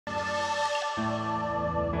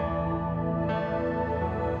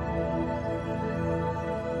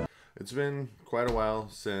It's been quite a while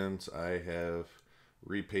since I have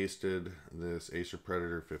repasted this Acer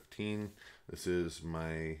Predator 15. This is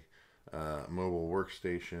my mobile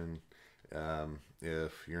workstation.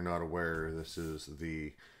 If you're not aware, this is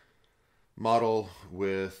the model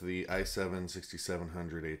with the i7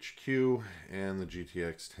 6700 HQ and the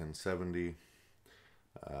GTX 1070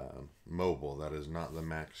 mobile. That is not the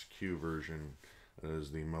Max Q version. That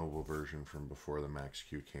is the mobile version from before the Max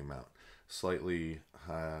Q came out. Slightly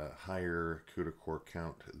higher CUDA core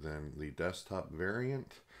count than the desktop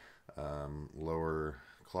variant. Lower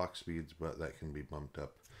clock speeds, but that can be bumped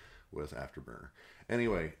up with Afterburner.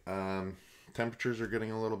 Anyway, temperatures are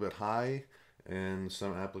getting a little bit high in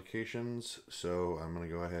some applications, so I'm going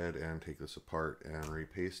to go ahead and take this apart and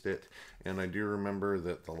repaste it. And I do remember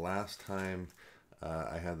that the last time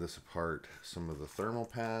I had this apart, some of the thermal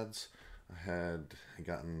pads had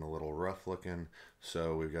gotten a little rough looking,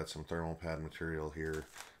 so we've got some thermal pad material here,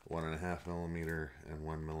 1.5 millimeter and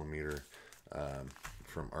 1 millimeter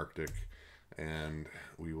from Arctic, and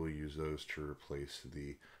we will use those to replace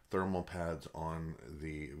the thermal pads on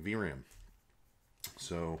the VRAM.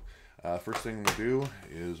 So first thing we'll do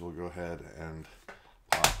is we'll go ahead and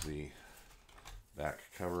pop the back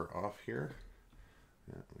cover off here.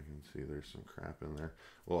 Yeah, we can see there's some crap in there.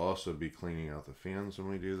 We'll also be cleaning out the fans when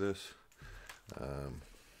we do this. Turn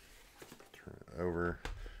it over.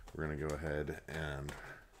 We're going to go ahead and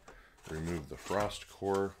remove the frost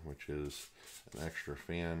core, which is an extra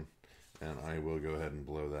fan, and I will go ahead and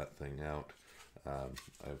blow that thing out.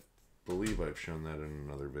 I believe I've shown that in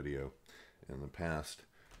another video in the past,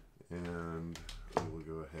 and we will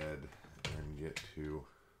go ahead and get to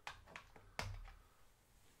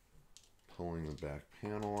pulling the back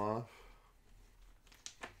panel off.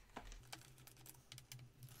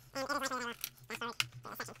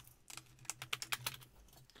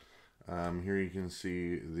 Here you can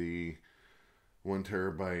see the 1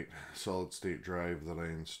 terabyte solid state drive that I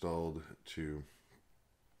installed to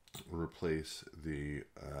replace the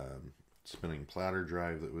spinning platter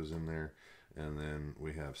drive that was in there, and then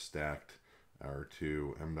we have stacked our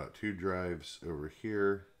two M.2 drives over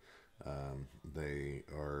here. They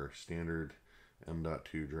are standard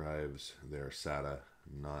M.2 drives. They are SATA,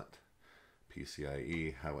 not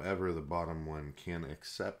PCIe. However, the bottom one can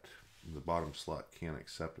accept, the bottom slot can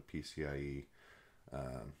accept a PCIe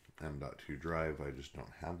M.2 drive. I just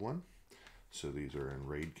don't have one. So these are in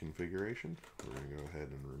RAID configuration. We're going to go ahead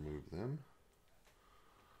and remove them.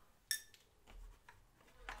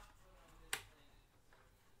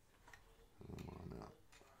 Come on out.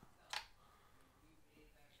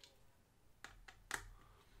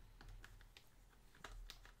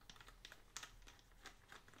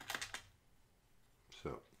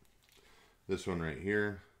 So this one right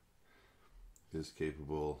here is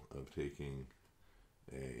capable of taking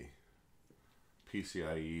a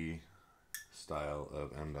PCIe style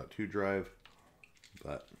of M.2 drive,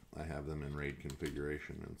 but I have them in RAID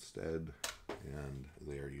configuration instead, and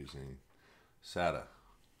they are using SATA.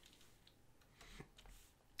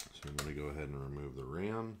 So I'm going to go ahead and remove the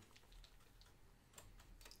RAM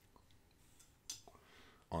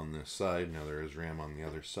on this side. Now there is RAM on the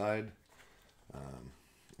other side.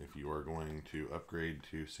 If you are going to upgrade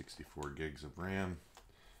to 64 gigs of RAM,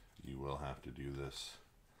 you will have to do this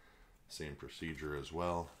same procedure as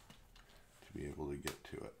well to be able to get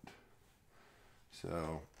to it.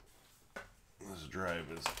 So this drive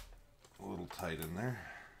is a little tight in there.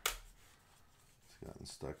 It's gotten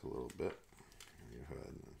stuck a little bit. Go ahead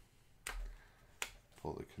and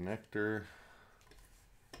pull the connector.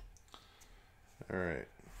 Alright,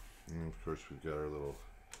 and of course we've got our little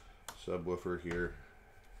subwoofer here.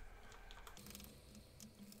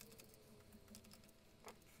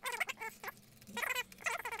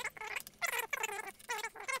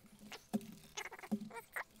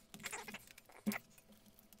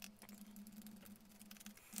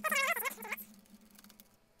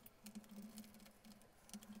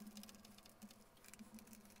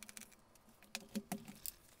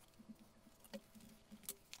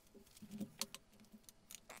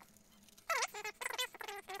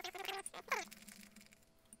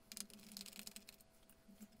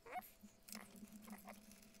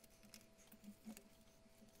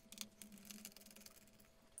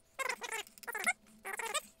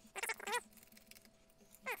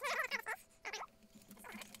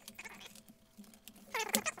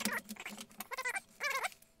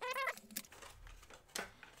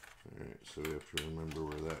 So we have to remember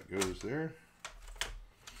where that goes there.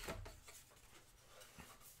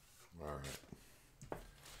 Alright.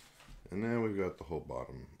 And now we've got the whole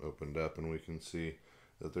bottom opened up, and we can see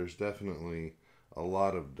that there's definitely a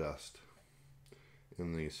lot of dust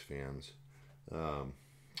in these fans.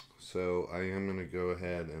 So I am going to go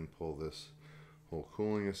ahead and pull this whole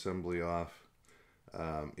cooling assembly off.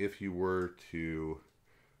 If you were to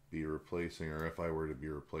be replacing, or if I were to be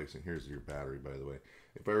replacing, here's your battery, by the way.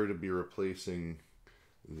 If I were to be replacing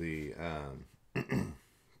the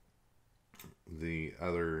the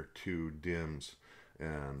other two DIMMs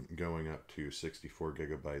and going up to 64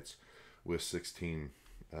 gigabytes with 16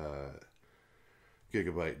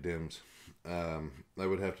 gigabyte DIMMs, I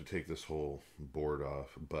would have to take this whole board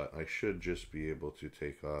off, but I should just be able to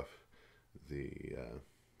take off the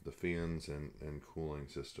fans and cooling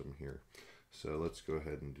system here. So let's go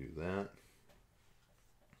ahead and do that.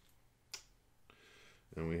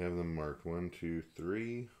 And we have them marked 1, 2,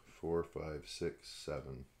 3, 4, 5, 6,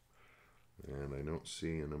 7. And I don't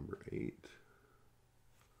see a number 8.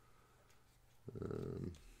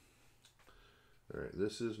 Alright,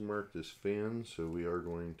 this is marked as fan, so we are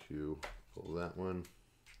going to pull that one.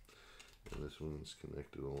 And this one's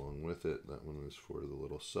connected along with it. That one is for the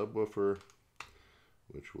little subwoofer,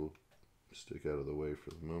 which will stick out of the way for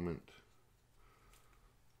the moment.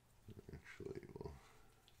 Actually, we'll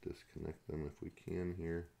disconnect them if we can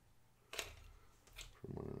here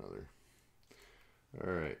from one another.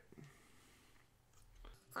 Alright.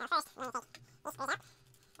 So first, I'm going to take this screws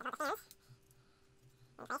up, about the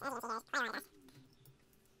fans, in place,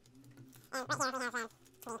 as you can see there's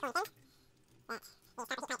quite a lot of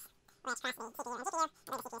gas. And right here we have some cooling fins,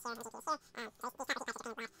 that these copper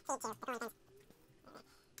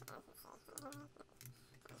pipes, which cross the CPU and GPU, and then the CPUs here, and the GPUs here, these copper pipes are kind of feed to the cooling fins.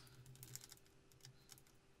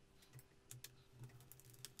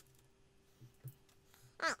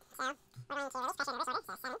 Alright, so we're going to release pressure in reverse order,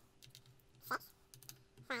 so 7, 6, 5, 4,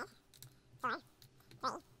 3, 2, 1, and then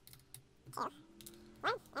we're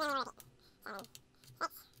ready. 7, 6,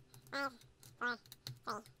 5, 4, 3, 2,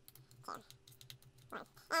 1. And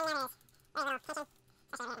now there's very little tension,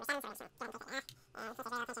 especially number 7, so we're just going to go ahead and take it off. Since there's very little tension, we're going to go ahead and finish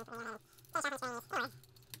off and spin these anyway. And we should double check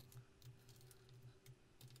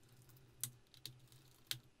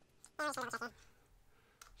here.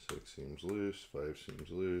 6 seems loose, 5 seems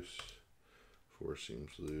loose, 4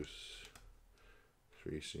 seems loose,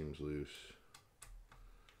 3 seems loose,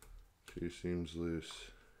 2 seems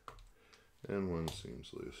loose, and 1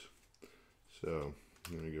 seems loose. So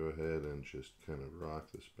I'm going to go ahead and just kind of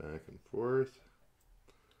rock this back and forth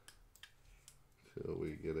till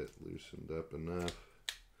we get it loosened up enough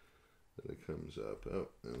that it comes up. Oh,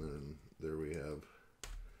 and then there we have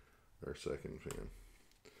our second fan.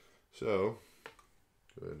 So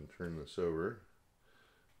go ahead and turn this over.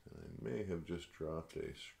 And I may have just dropped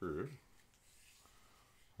a screw.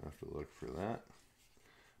 I'll have to look for that.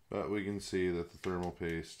 But we can see that the thermal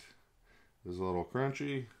paste is a little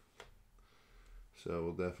crunchy. So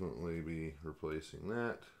we'll definitely be replacing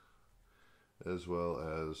that. As well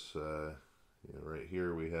as, right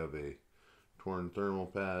here we have a torn thermal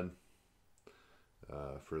pad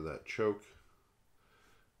for that choke.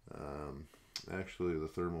 Actually, the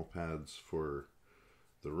thermal pads for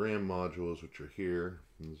the RAM modules, which are here,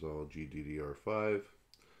 this is all GDDR5.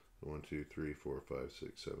 1, 2, 3, 4, 5,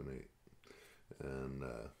 6, 7, 8. And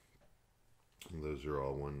those are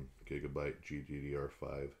all 1 gigabyte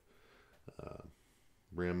GDDR5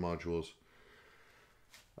 RAM modules.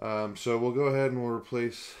 So we'll go ahead and we'll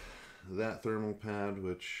replace that thermal pad,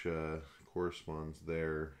 which corresponds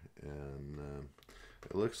there. And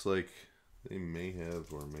it looks like they may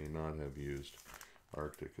have or may not have used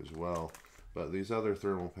Arctic as well. But these other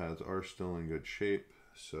thermal pads are still in good shape,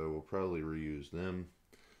 so we'll probably reuse them.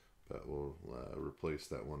 But we'll replace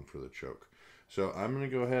that one for the choke. So I'm going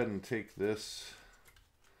to go ahead and take this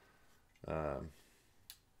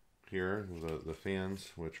here, the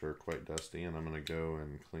fans, which are quite dusty, and I'm going to go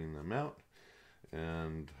and clean them out.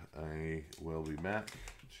 And I will be back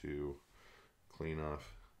to clean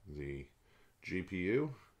off the GPU,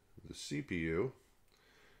 the CPU,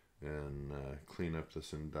 and clean up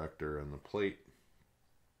this inductor and the plate,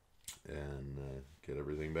 and get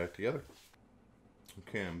everything back together.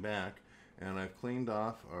 Okay, I'm back, and I've cleaned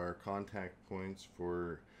off our contact points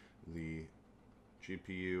for the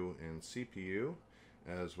GPU and CPU,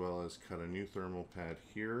 as well as cut a new thermal pad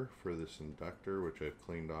here for this inductor, which I've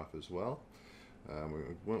cleaned off as well. We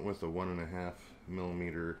went with a 1.5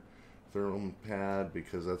 millimeter thermal pad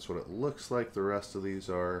because that's what it looks like the rest of these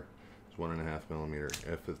are. It's 1.5 millimeter.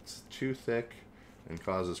 If it's too thick and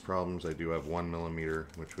causes problems, I do have 1 millimeter,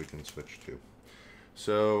 which we can switch to.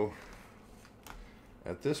 So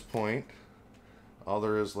at this point, all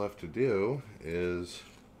there is left to do is,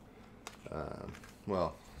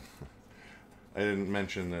 well, I didn't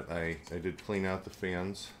mention that I did clean out the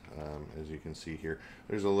fans. As you can see here,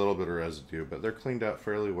 there's a little bit of residue, but they're cleaned out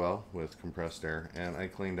fairly well with compressed air, and I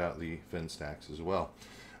cleaned out the fin stacks as well.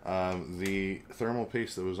 The thermal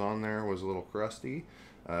paste that was on there was a little crusty.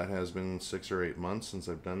 It has been 6 or 8 months since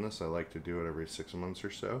I've done this. I like to do it every 6 months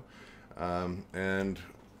or so. And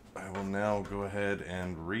I will now go ahead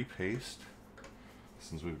and repaste.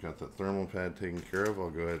 Since we've got the thermal pad taken care of, I'll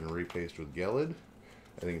go ahead and repaste with Gelid.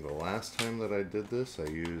 I think the last time that I did this, I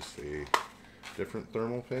used a different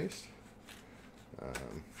thermal paste.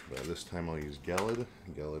 But this time I'll use Gelid.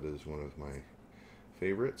 Gelid is one of my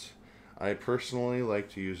favorites. I personally like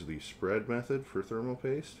to use the spread method for thermal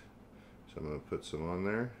paste. So I'm going to put some on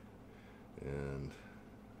there. And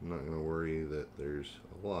I'm not going to worry that there's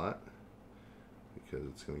a lot, because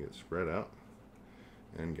it's going to get spread out.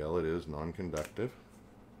 And Gelid is non-conductive.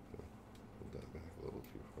 Hold that back a little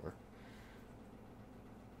too far.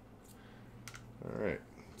 Alright,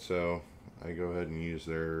 so I go ahead and use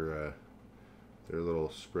their little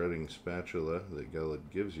spreading spatula that Gelid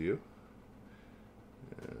gives you.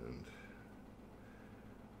 And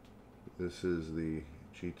this is the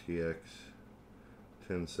GTX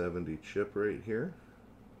 1070 chip right here.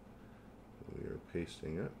 We are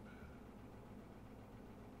pasting up.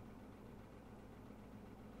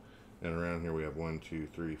 And around here we have 1, 2,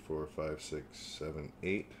 3, 4, 5, 6, 7,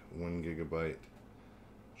 8 1 gigabyte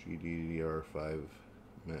GDDR5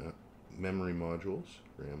 memory modules,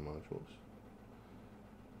 RAM modules.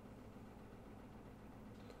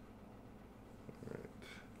 Alright,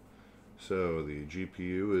 so the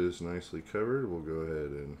GPU is nicely covered. We'll go ahead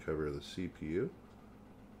and cover the CPU.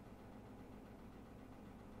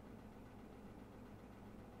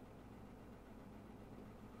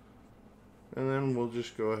 And then we'll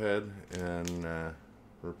just go ahead and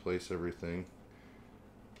replace everything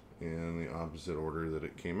in the opposite order that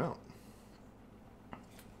it came out.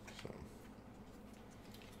 So,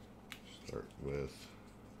 start with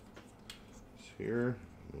this here.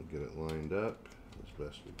 We'll get it lined up as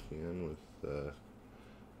best we can with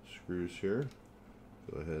screws here.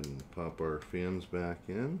 Go ahead and pop our fans back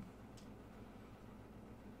in.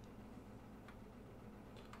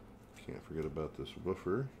 Can't forget about this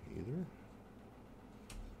woofer either.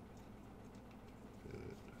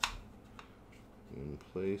 In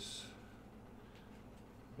place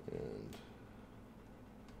and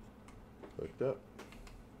hooked up,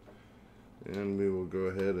 and we will go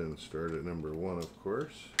ahead and start at number 1, of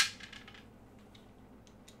course.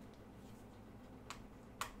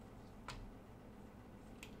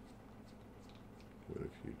 Give it a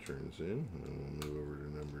few turns in, and then we'll move over to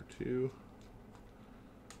number 2,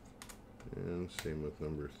 and same with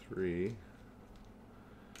number 3.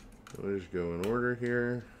 We'll just go in order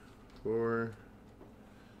here. 4.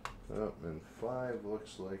 Oh, and 5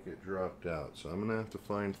 looks like it dropped out, so I'm going to have to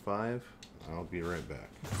find 5. I'll be right back.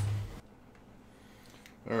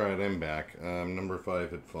 Alright, I'm back. Number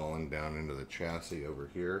 5 had fallen down into the chassis over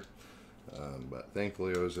here, but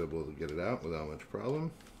thankfully I was able to get it out without much problem.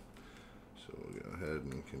 So we'll go ahead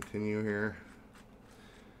and continue here.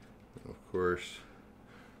 And of course,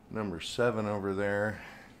 number 7 over there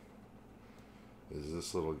is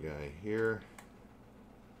this little guy here.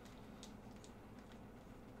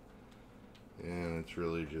 And it's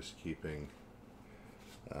really just keeping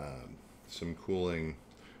some cooling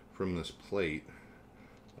from this plate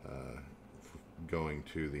going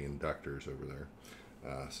to the inductors over there,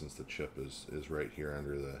 since the chip is right here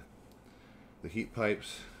under the heat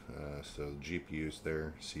pipes. So the GPU's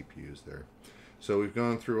there, CPU's there. So we've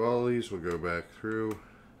gone through all these. We'll go back through,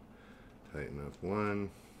 tighten up 1 and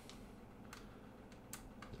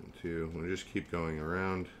 2. We'll just keep going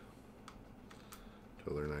around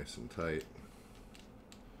until they're nice and tight.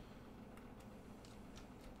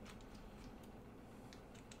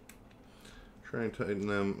 Try and tighten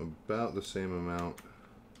them about the same amount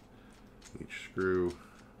each screw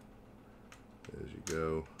as you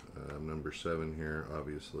go. Number 7 here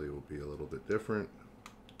obviously will be a little bit different.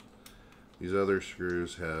 These other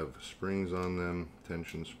screws have springs on them,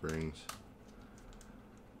 tension springs.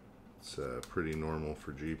 It's pretty normal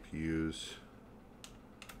for GPUs,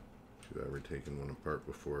 if you've ever taken one apart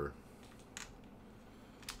before.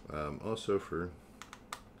 Also for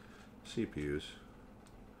CPUs.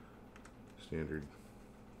 Standard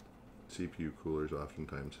CPU coolers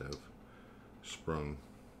oftentimes have sprung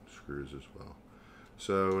screws as well.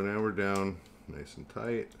 So now we're down nice and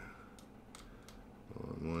tight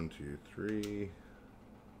on 1, 2, 3,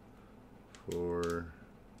 4,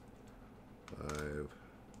 5,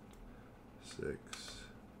 6,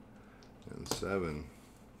 and 7.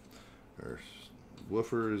 Our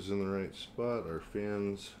woofer is in the right spot. Our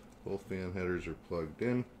fans Both fan headers are plugged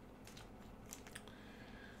in.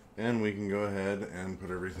 And we can go ahead and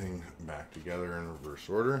put everything back together in reverse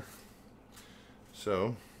order.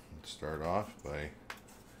 So, let's start off by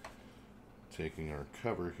taking our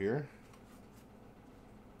cover here,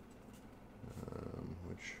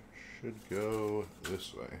 which should go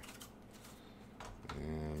this way.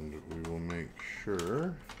 And we will make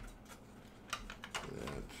sure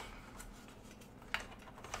that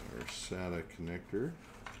our SATA connector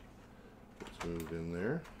gets moved in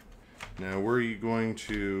there. Now, were you going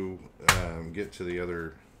to get to the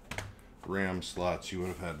other RAM slots, you would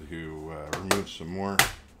have had to remove some more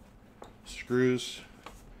screws,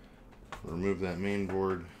 remove that main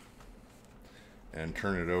board, and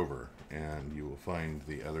turn it over, and you will find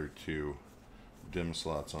the other two DIMM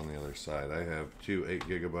slots on the other side. I have two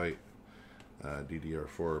 8GB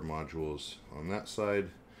DDR4 modules on that side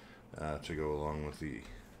to go along with the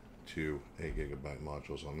two 8GB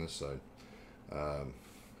modules on this side.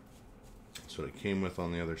 So it came with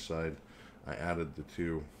on the other side. I added the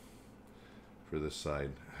two for this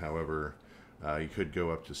side. However, you could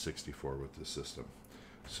go up to 64 with this system.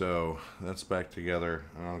 So that's back together.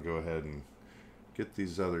 I'll go ahead and get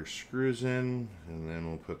these other screws in, and then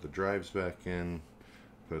we'll put the drives back in,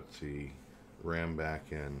 put the RAM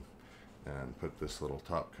back in, and put this little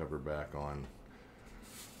top cover back on,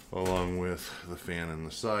 along with the fan in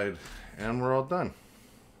the side, and we're all done.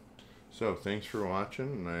 So thanks for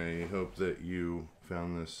watching, and I hope that you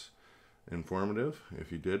found this informative.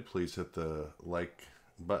 If you did, please hit the like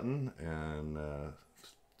button and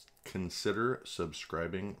consider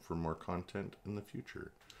subscribing for more content in the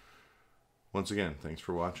future. Once again, thanks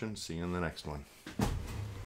for watching. See you in the next one.